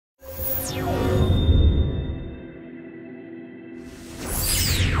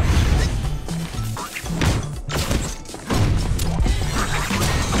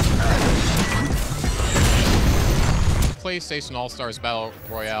PlayStation All-Stars Battle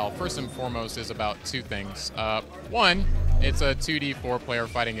Royale, first and foremost, is about two things. One, it's a 2D four-player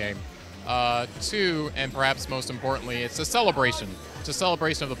fighting game. Two, and perhaps most importantly, it's a celebration. It's a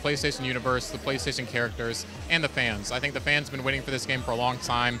celebration of the PlayStation universe, the PlayStation characters, and the fans. I think the fans have been waiting for this game for a long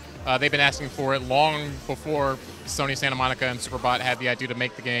time. They've been asking for it long before Sony Santa Monica and Superbot had the idea to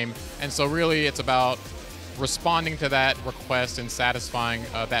make the game. And so really it's about responding to that request and satisfying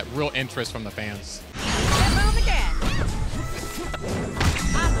that real interest from the fans.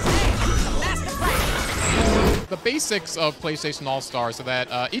 The basics of PlayStation All-Stars are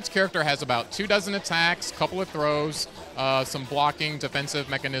that each character has about 24 attacks, couple of throws, some blocking, defensive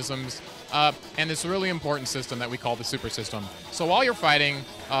mechanisms, and this really important system that we call the super system. So while you're fighting,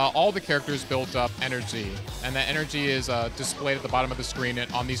 all the characters build up energy, and that energy is displayed at the bottom of the screen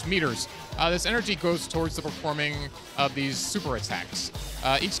on these meters. This energy goes towards the performing of these super attacks.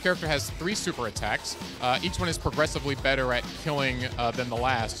 Each character has 3 super attacks. Each one is progressively better at killing than the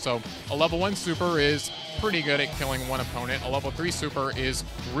last. So a level 1 super is pretty good at killing one opponent. A level 3 super is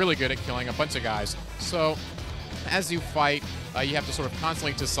really good at killing a bunch of guys. So as you fight, you have to sort of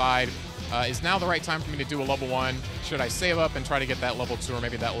constantly decide, is now the right time for me to do a level 1? Should I save up and try to get that level 2 or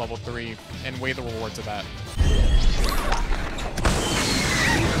maybe that level 3 and weigh the rewards of that?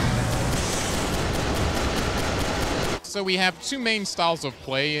 So we have 2 main styles of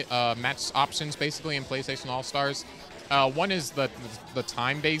play, match options basically in PlayStation All-Stars. One is the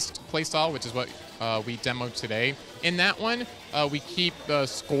time-based playstyle, which is what we demoed today. In that one, we keep the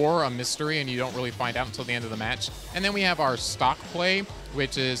score a mystery and you don't really find out until the end of the match. And then we have our stock play,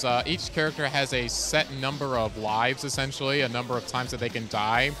 which is each character has a set number of lives, essentially, a number of times that they can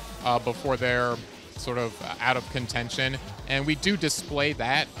die before they're sort of out of contention. And we do display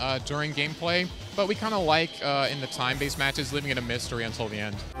that during gameplay, but we kind of like, in the time-based matches, leaving it a mystery until the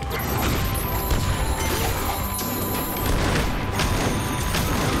end.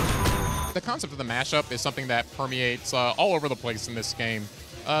 The concept of the mashup is something that permeates all over the place in this game.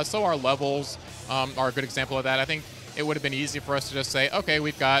 So our levels are a good example of that. I think it would have been easy for us to just say, okay,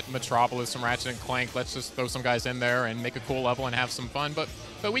 we've got Metropolis from Ratchet & Clank, let's just throw some guys in there and make a cool level and have some fun. But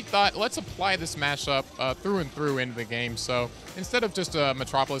we thought, let's apply this mashup through and through into the game. So instead of just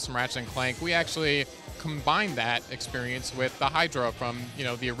Metropolis from Ratchet & Clank, we actually combined that experience with the Hydra from, you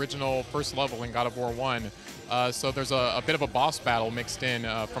know, the original first level in God of War 1. So there's a bit of a boss battle mixed in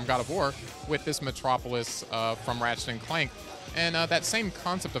from God of War with this Metropolis from Ratchet & Clank. And that same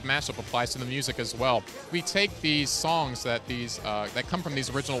concept of mashup applies to the music as well. We take these songs that that come from these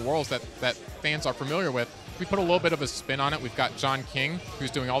original worlds that fans are familiar with. We put a little bit of a spin on it. We've got John King, who's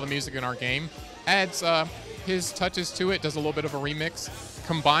doing all the music in our game, adds his touches to it, does a little bit of a remix,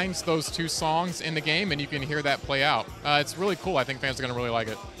 combines those 2 songs in the game, and you can hear that play out. It's really cool. I think fans are going to really like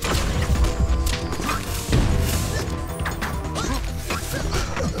it.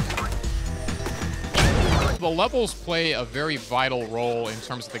 The levels play a very vital role in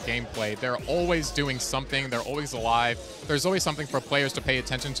terms of the gameplay. They're always doing something, they're always alive. There's always something for players to pay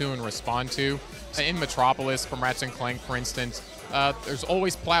attention to and respond to. In Metropolis from Ratchet & Clank, for instance, there's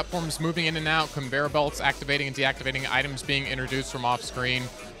always platforms moving in and out, conveyor belts activating and deactivating, items being introduced from off-screen.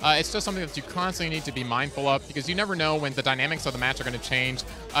 It's just something that you constantly need to be mindful of because you never know when the dynamics of the match are going to change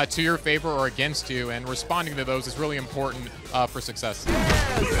to your favor or against you, and responding to those is really important for success.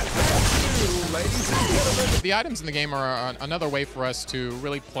 The items in the game are another way for us to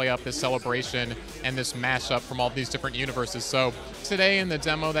really play up this celebration and this mashup from all these different universes. So today in the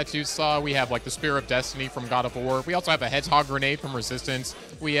demo that you saw, we have like the Spear of Destiny from God of War. We also have a Hedgehog Grenade from Resistance.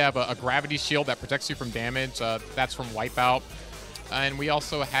 We have a gravity shield that protects you from damage. That's from Wipeout. And we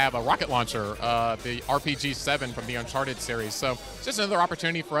also have a rocket launcher, the RPG-7 from the Uncharted series. So it's just another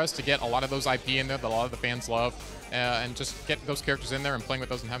opportunity for us to get a lot of those IP in there that a lot of the fans love, and just get those characters in there and playing with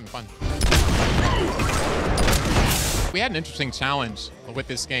those and having fun. We had an interesting challenge with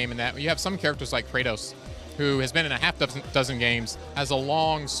this game in that you have some characters like Kratos, who has been in a half-dozen games, has a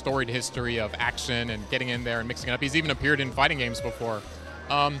long storied history of action and getting in there and mixing it up. He's even appeared in fighting games before.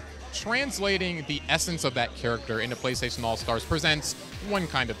 Translating the essence of that character into PlayStation All-Stars presents one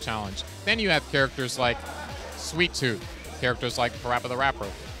kind of challenge. Then you have characters like Sweet Tooth, characters like Parappa the Rapper,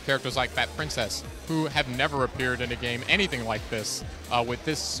 characters like Fat Princess, who have never appeared in a game anything like this with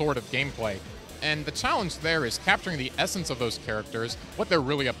this sort of gameplay. And the challenge there is capturing the essence of those characters, what they're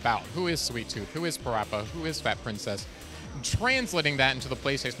really about. Who is Sweet Tooth? Who is Parappa? Who is Fat Princess? Translating that into the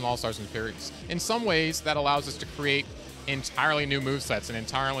PlayStation All-Stars experience. In some ways, that allows us to create entirely new movesets and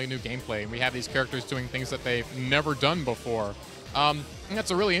entirely new gameplay. And we have these characters doing things that they've never done before. And that's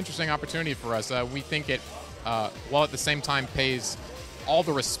a really interesting opportunity for us. We think it, while at the same time pays all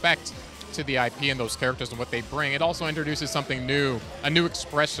the respect to the IP and those characters and what they bring, it also introduces something new, a new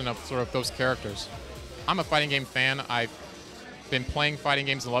expression of sort of those characters. I'm a fighting game fan. I've been playing fighting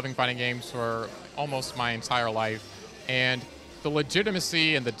games and loving fighting games for almost my entire life, and the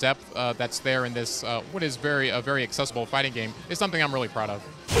legitimacy and the depth that's there in this, what is a very accessible fighting game, is something I'm really proud of.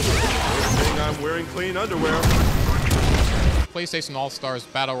 Good thing I'm wearing clean underwear. PlayStation All-Stars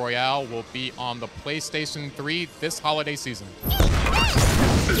Battle Royale will be on the PlayStation 3 this holiday season.